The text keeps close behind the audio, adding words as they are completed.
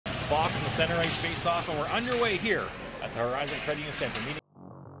box in the center ice face-off, and we're underway here at the Horizon Credit Union Center.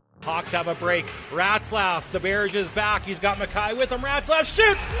 Hawks have a break. Ratzlaff, the Bears is back. He's got Mackay with him. Ratzlaff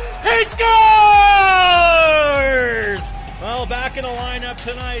shoots. He scores! Well, back in the lineup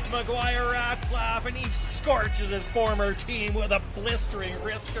tonight, Maguire Ratzlaff, and he scorches his former team with a blistering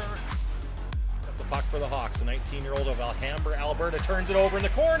wrister. The puck for the Hawks. The 19-year-old of Alhambra, Alberta, turns it over in the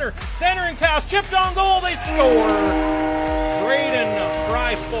corner. Centering pass, chipped on goal. They score. Braden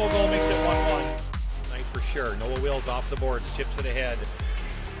Freifogel makes it 1-1. Tonight for sure. Noah Wills off the boards, chips it ahead.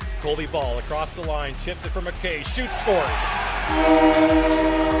 Colby Ball across the line, chips it for McKay, shoots, scores.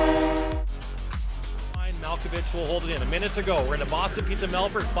 Malkovich will hold it in. A minute to go. We're in the Boston Pizza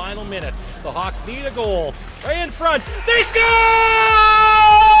Melford final minute. The Hawks need a goal. Right in front. They score!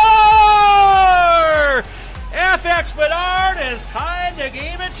 FX Bedard has tied the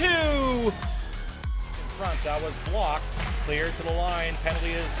game at 2. In front, that was blocked. Cleared to the line.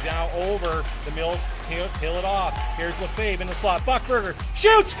 Penalty is now over. The Mills peel it off. Here's Lefebvre in the slot. Buckberger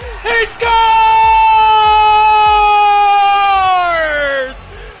shoots. He scores!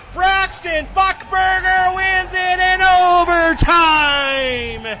 Braxton Buckberger wins it in overtime.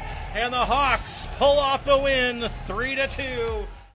 And the Hawks pull off the win 3-2.